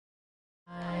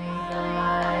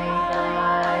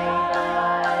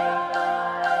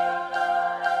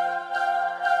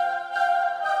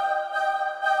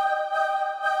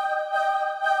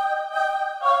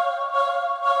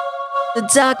the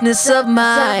darkness of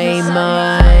my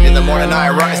mind. In the morning I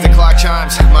rise, the clock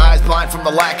chimes. My eyes blind from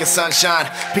the lack of sunshine.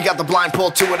 Peek out the blind,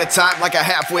 pull two at a time like a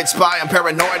half-wit spy. I'm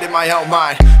paranoid in my own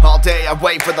mind. All day I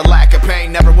wait for the lack of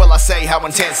pain. Never will I say how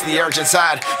intense the urge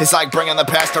inside. It's like bringing the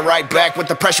past to right back. With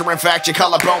the pressure in fact, your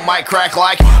collarbone might crack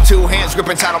like two hands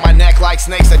gripping tight on my neck like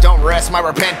snakes that don't rest. My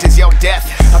repent is your death.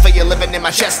 I feel you living in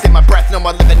my chest, in my breath. No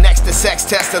more living next to sex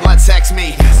test and let's sex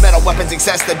me. Metal weapons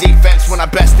access the defense when I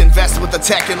best invest with the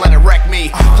tech and let it wreck me.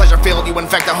 Pleasure filled, you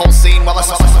infect the whole scene while it's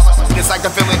like the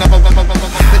feeling of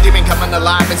the demon coming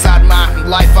alive inside my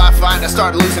life. I find I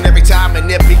start losing every time, and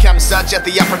it becomes such at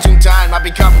the opportune time. I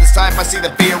become this type, I see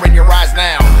the fear in your eyes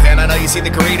now, and I know you see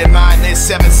the greed in mine. This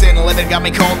seventh sin living got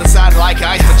me cold inside like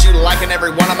ice, but you liking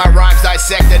every one of my rhymes,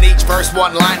 dissecting each verse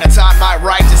one line at a time. My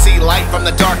right to see light from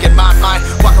the dark in my mind.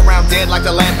 Walk around dead like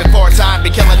the lamb before time. Be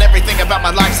killing everything about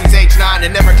my life since age 9,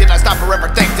 and never did I stop or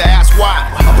ever think to ask why.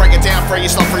 I'll break it down for you,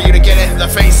 slow for you to get it. The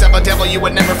face of a devil, you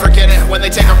would never forget it. When they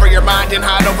take over your mind and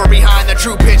hide over behind the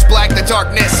true pitch black, the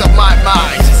darkness of my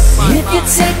mind. If you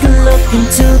take a look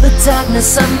into the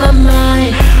darkness of my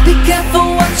mind, be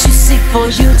careful what you seek, for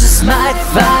you just might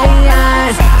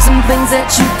find some things that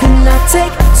you cannot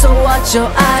take, so watch your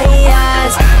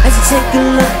eyes as you take a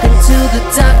look into the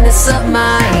darkness of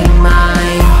my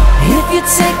mind. If you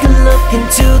take a look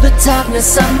into the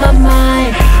darkness of my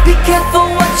mind, be careful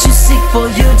what you seek, for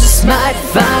you just might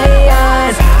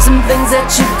find some things that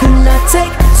you cannot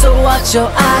take, so watch your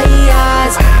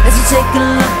eyes as you take a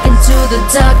look into the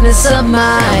darkness of my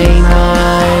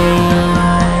mind.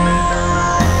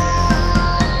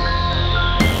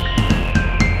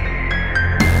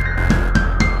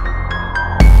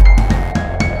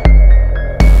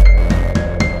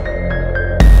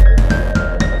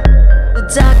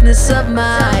 Darkness of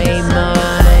my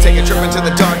mind. Take a trip into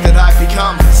the dark that I've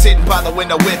become, sitting by the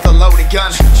window with a loaded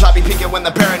gun. I'll be peeking when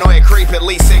the paranoia creep at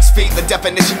least 6 feet, the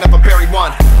definition of a buried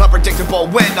one. Unpredictable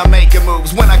when I'm making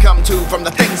moves, when I come to from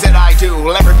the things that I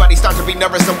do. Everybody starts to be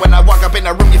nervous, and when I walk up in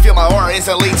the room you feel my aura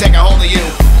instantly take a hold of you.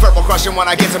 Verbal crushing when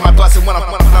I get to my bus, and when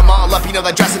I'm all up, you know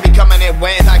that dress will be coming in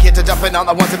when I get to dumping on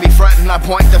the ones that be frontin'. I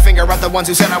point the finger at the ones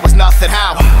who said I was nothing.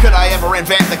 How could I ever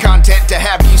invent the content to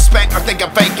have you spent or think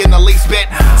I'm fake in the least bit?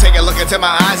 Take a look into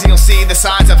my eyes and you'll see the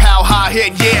signs of how high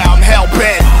hit. Yeah, I'm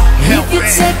hell-bent. If you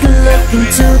take a look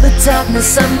into the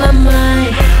darkness of my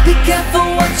mind, be careful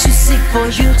what you seek, for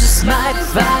you just might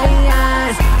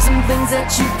find some things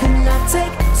that you cannot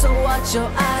take, so watch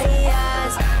your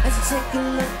eyes as you take a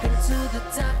look into the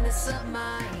darkness of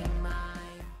my mind.